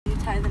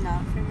tie the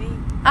knot for me?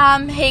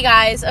 Hey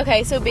guys.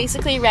 Okay, so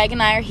basically Reg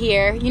and I are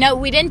here. You know,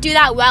 we didn't do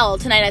that well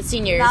tonight at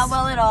seniors. Not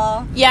well at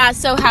all. Yeah,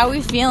 so how are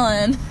we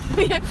feeling?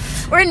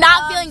 We're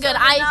not feeling good.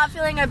 We're not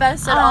feeling our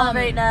best at all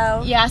right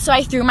now. Yeah, so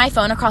I threw my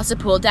phone across the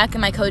pool deck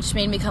and my coach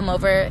made me come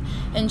over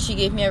and she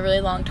gave me a really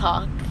long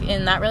talk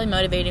and that really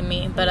motivated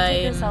me. But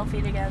we took a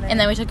selfie together. And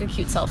then we took a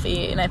cute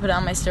selfie and I put it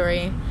on my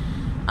story.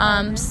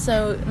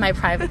 So my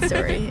private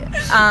story.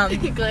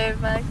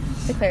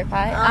 To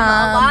clarify.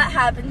 A lot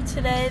happened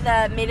today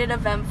that made it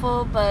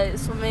eventful, but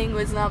swimming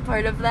was not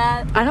part of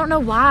that. I don't know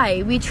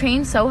why. We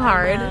train so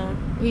hard.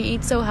 We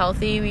eat so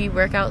healthy. We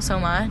work out so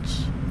much.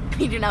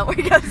 You do not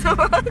work out so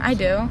much. I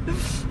do.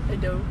 I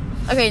do.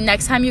 Okay,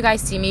 next time you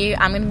guys see me,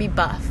 I'm going to be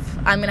buff.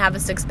 I'm going to have a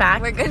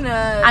six-pack.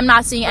 I'm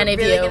not seeing any of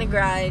you. We're really going to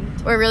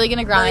grind. We're really going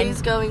to grind.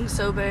 Lily's going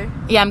sober.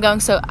 Yeah,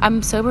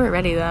 I'm sober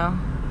already, though.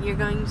 You're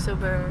going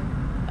sober.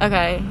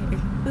 Okay.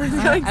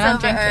 I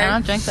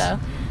don't drink, though.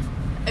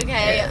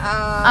 Okay,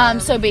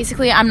 so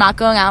basically I'm not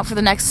going out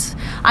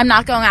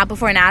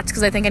before Nats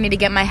because I think I need to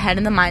get my head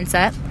in the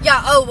mindset.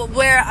 Yeah,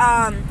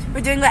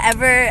 we're doing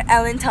whatever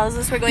Ellen tells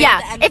us we're going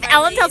at the end if of our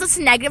Ellen tells us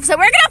negative, so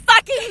we're gonna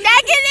fucking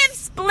negative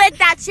split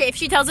that shit. If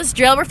she tells us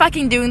drill, we're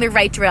fucking doing the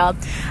right drill.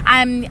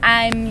 It's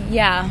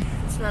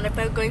not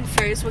about going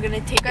first, we're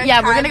gonna take our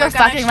time. We're gonna go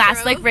fucking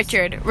last like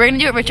Richard. We're gonna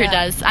do what Richard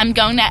does. I'm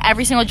going to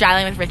every single dry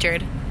line with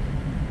Richard.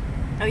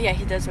 Oh yeah,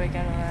 he does work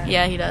out a lot.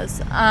 Yeah, he does.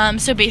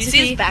 So basically, do you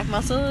see his back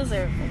muscles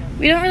or?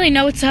 We don't really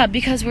know what's up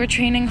because we're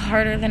training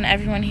harder than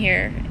everyone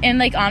here. And,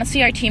 like,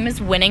 honestly, our team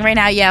is winning right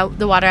now. Yeah,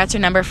 the Water Rats are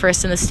number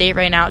first in the state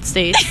right now. It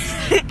states.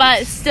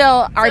 But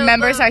still, our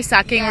members are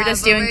sucking. We're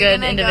just doing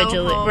good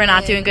individually. We're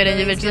not doing good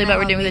individually, but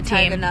we're doing the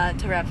team. The knot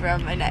to wrap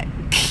around my neck.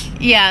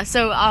 Yeah,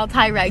 so I'll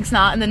tie Reg's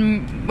knot, and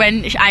then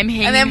when I'm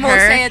hanging we'll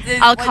her,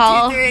 I'll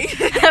 1, 2,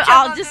 3.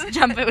 I'll just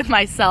jump it with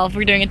myself.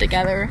 We're doing it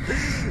together.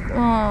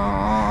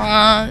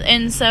 Aww.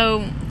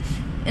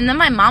 And then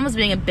my mom was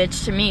being a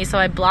bitch to me, so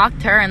I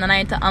blocked her, and then I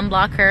had to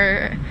unblock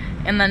her,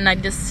 and then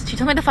she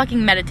told me to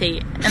fucking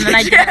meditate, and then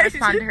I didn't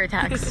respond to her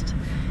text.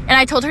 And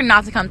I told her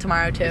not to come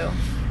tomorrow, too.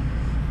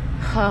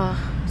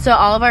 So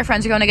all of our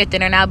friends are going to get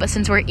dinner now, but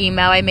since we're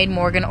emo, I made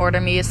Morgan order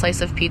me a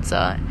slice of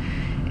pizza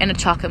and a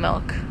chocolate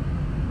milk.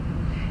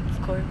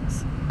 Of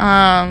course.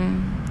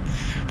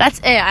 That's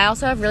it. I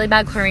also have really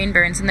bad chlorine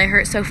burns, and they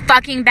hurt so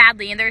fucking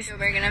badly. And there's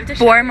we're gonna have to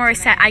 4 more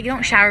I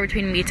don't shower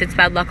between meets. It's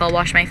bad luck. I'll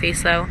wash my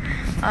face, though.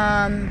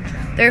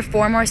 There are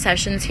 4 more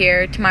sessions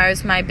here.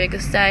 Tomorrow's my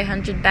biggest day.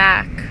 100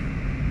 back.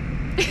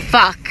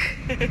 Fuck.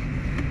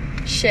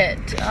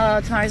 Shit.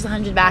 Tomorrow's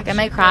 100 back. I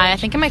might cry. I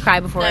think I might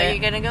cry before it. No, you're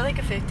gonna go like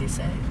a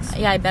 56.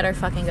 Yeah, I better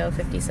fucking go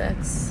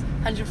 56.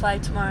 100 fly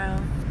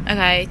tomorrow.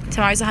 Okay,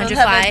 tomorrow's 100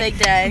 we'll fly. have a big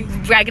day.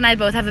 Greg and I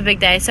both have a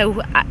big day,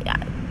 so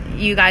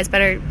you guys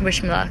better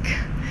wish me luck.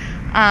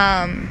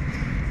 And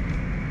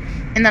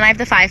then I have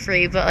the 5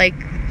 free, but like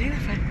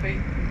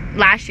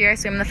last year I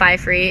swam the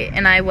 5 free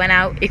and I went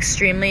out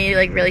extremely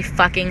really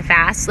fucking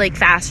fast, like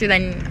faster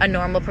than a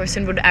normal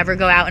person would ever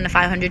go out in a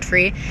 500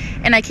 free,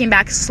 and I came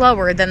back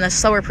slower than the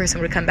slower person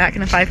would come back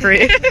in a 5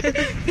 free.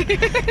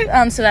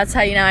 So that's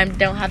how you know I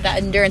don't have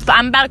that endurance, but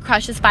I'm about to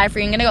crush this 5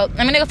 free. I'm gonna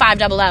go 5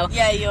 double O.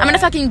 Yeah, you are. I'm gonna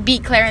fucking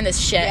beat Claire in this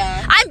shit.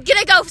 Yeah. I'm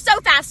gonna go so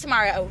fast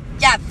tomorrow.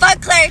 Yeah,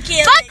 fuck Claire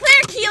Keeley. Fuck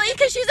Claire Keeley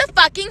because she's a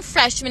fucking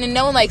freshman and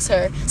no one likes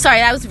her. Sorry,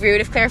 that was rude.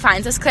 If Claire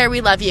finds us, Claire,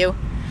 we love you.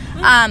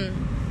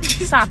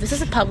 Stop. This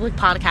is a public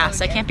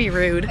podcast. Okay. I can't be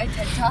rude. A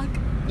TED Talk?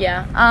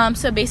 Yeah.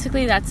 So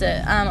basically that's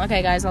it.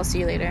 Okay, guys, I'll see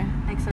you later.